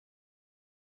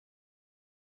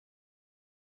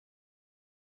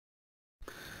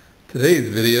Today's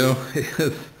video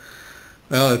is,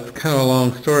 well, it's kind of a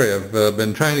long story. I've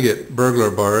been trying to get burglar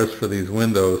bars for these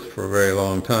windows for a very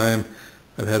long time.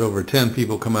 I've had over 10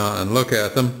 people come out and look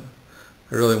at them.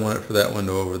 I really want it for that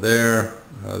window over there.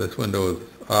 This window is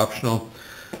optional.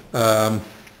 But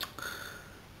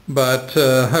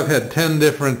I've had 10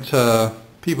 different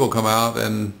people come out,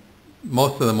 and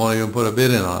most of them won't even put a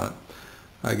bid in on it.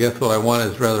 I guess what I want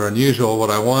is rather unusual. What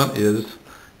I want is,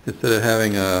 instead of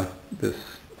having this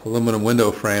aluminum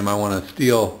window frame, I want a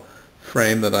steel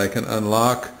frame that I can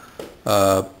unlock,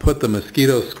 put the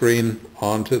mosquito screen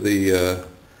onto the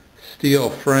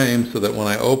steel frame so that when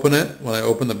I open it, when I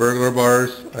open the burglar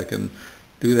bars, I can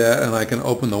do that, and I can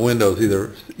open the windows.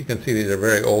 Either you can see these are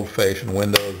very old-fashioned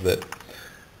windows that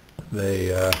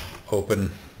they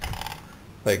open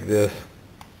like this.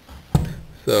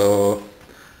 So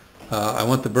I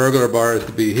want the burglar bars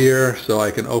to be here so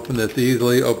I can open this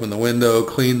easily, open the window,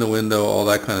 clean the window, all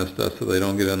that kind of stuff so they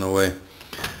don't get in the way.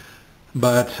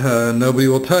 But nobody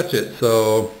will touch it,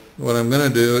 so what I'm going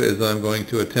to do is I'm going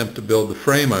to attempt to build the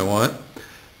frame I want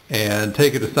and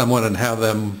take it to someone and have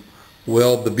them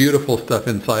weld the beautiful stuff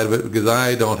inside of it, because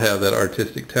I don't have that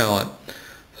artistic talent.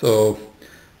 So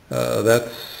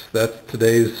that's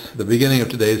the beginning of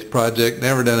today's project.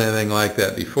 Never done anything like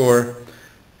that before.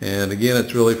 And again,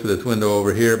 it's really for this window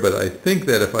over here, but I think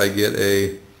that if I get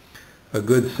a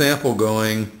good sample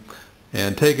going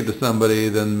and take it to somebody,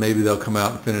 then maybe they'll come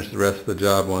out and finish the rest of the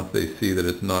job once they see that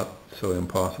it's not so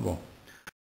impossible.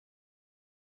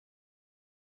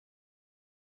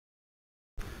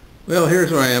 Well, here's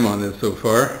where I am on this so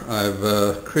far.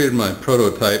 I've created my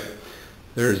prototype.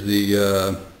 There's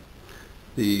the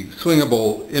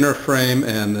swingable inner frame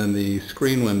and then the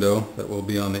screen window that will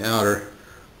be on the outer.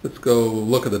 Let's go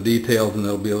look at the details and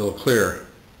it'll be a little clearer.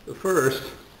 So first,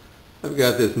 I've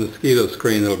got this mosquito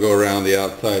screen that'll go around the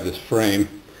outside this frame,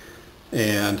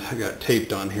 and I got it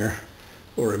taped on here.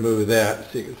 We'll remove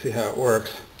that so you can see how it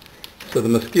works. So the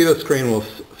mosquito screen will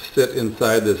sit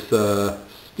inside this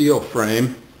steel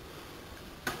frame,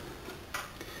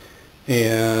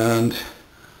 and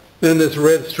then this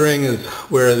red string is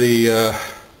where the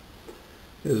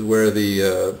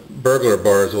burglar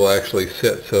bars will actually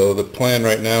sit. So the plan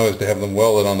right now is to have them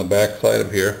welded on the back side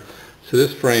of here. So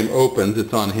this frame opens,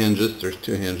 it's on hinges. There's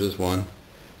two hinges, 1,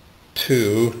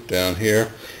 2 down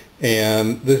here.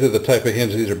 And this is the type of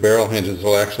hinge, these are barrel hinges that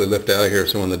will actually lift out of here,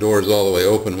 so when the door is all the way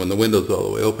open, when the window's all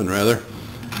the way open rather,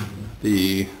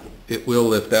 it will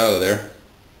lift out of there.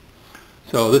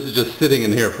 So this is just sitting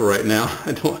in here for right now.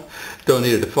 I don't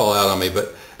need it to fall out on me,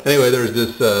 but anyway, there's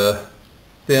this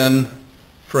thin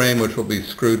frame which will be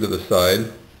screwed to the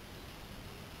side.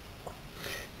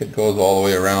 It goes all the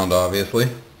way around, obviously.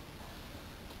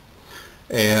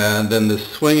 And then this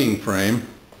swinging frame,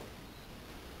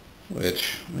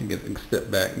 which, let me step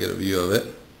back and get a view of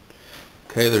it.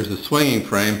 Okay, there's the swinging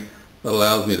frame that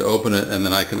allows me to open it, and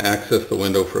then I can access the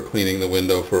window for cleaning the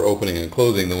window, for opening and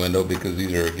closing the window, because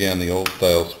these are, again, the old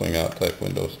style swing out type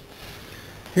windows.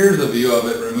 Here's a view of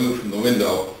it removed from the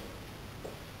window.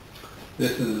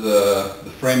 This is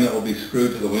the frame that will be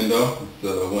screwed to the window.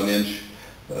 It's a 1 inch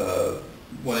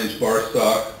bar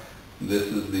stock. This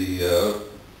is the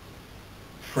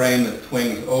frame that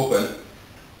swings open.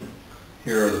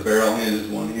 Here are the barrel hinges,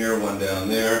 one here, one down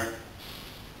there.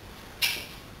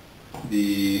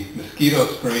 The mosquito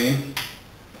screen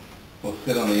will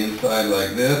sit on the inside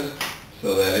like this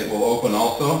so that it will open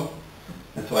also.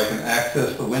 And so I can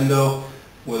access the window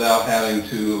without having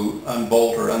to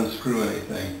unbolt or unscrew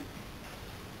anything.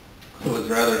 So it's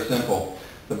rather simple.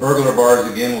 The burglar bars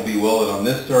again will be welded on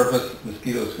this surface,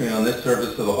 mosquito screen on this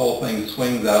surface, so the whole thing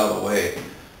swings out of the way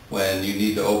when you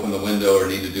need to open the window or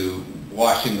need to do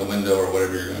washing the window or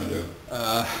whatever you're going to do.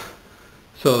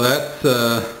 So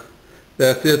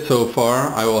that's it so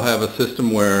far. I will have a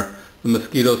system where the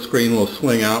mosquito screen will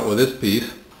swing out with this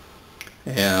piece,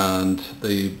 and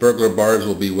the burglar bars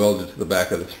will be welded to the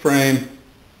back of this frame.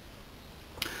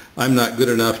 I'm not good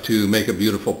enough to make a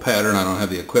beautiful pattern. I don't have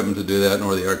the equipment to do that,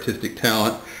 nor the artistic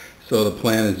talent. So the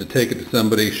plan is to take it to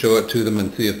somebody, show it to them,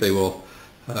 and see if they will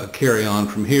carry on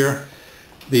from here.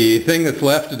 The thing that's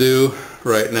left to do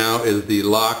right now is the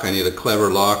lock. I need a clever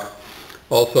lock.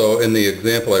 Also, in the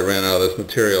example, I ran out of this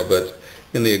material, but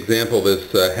in the example,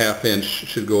 this 1/2 inch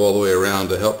should go all the way around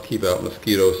to help keep out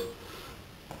mosquitoes,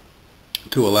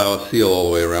 to allow a seal all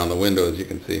the way around the window, as you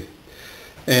can see.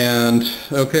 And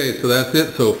okay, so that's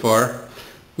it so far.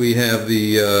 We have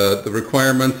the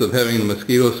requirements of having the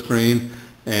mosquito screen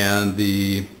and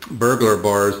the burglar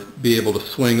bars be able to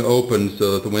swing open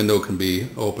so that the window can be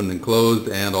opened and closed,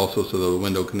 and also so that the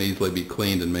window can easily be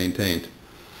cleaned and maintained.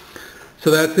 So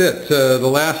that's it. The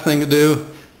last thing to do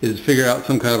is figure out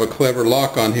some kind of a clever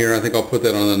lock on here. I think I'll put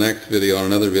that on the next video, on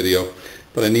another video.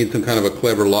 But I need some kind of a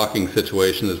clever locking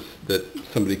situation that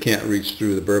somebody can't reach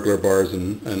through the burglar bars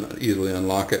and easily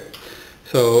unlock it.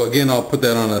 So again, I'll put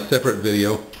that on a separate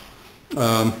video.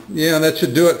 Yeah, that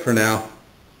should do it for now.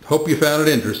 Hope you found it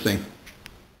interesting.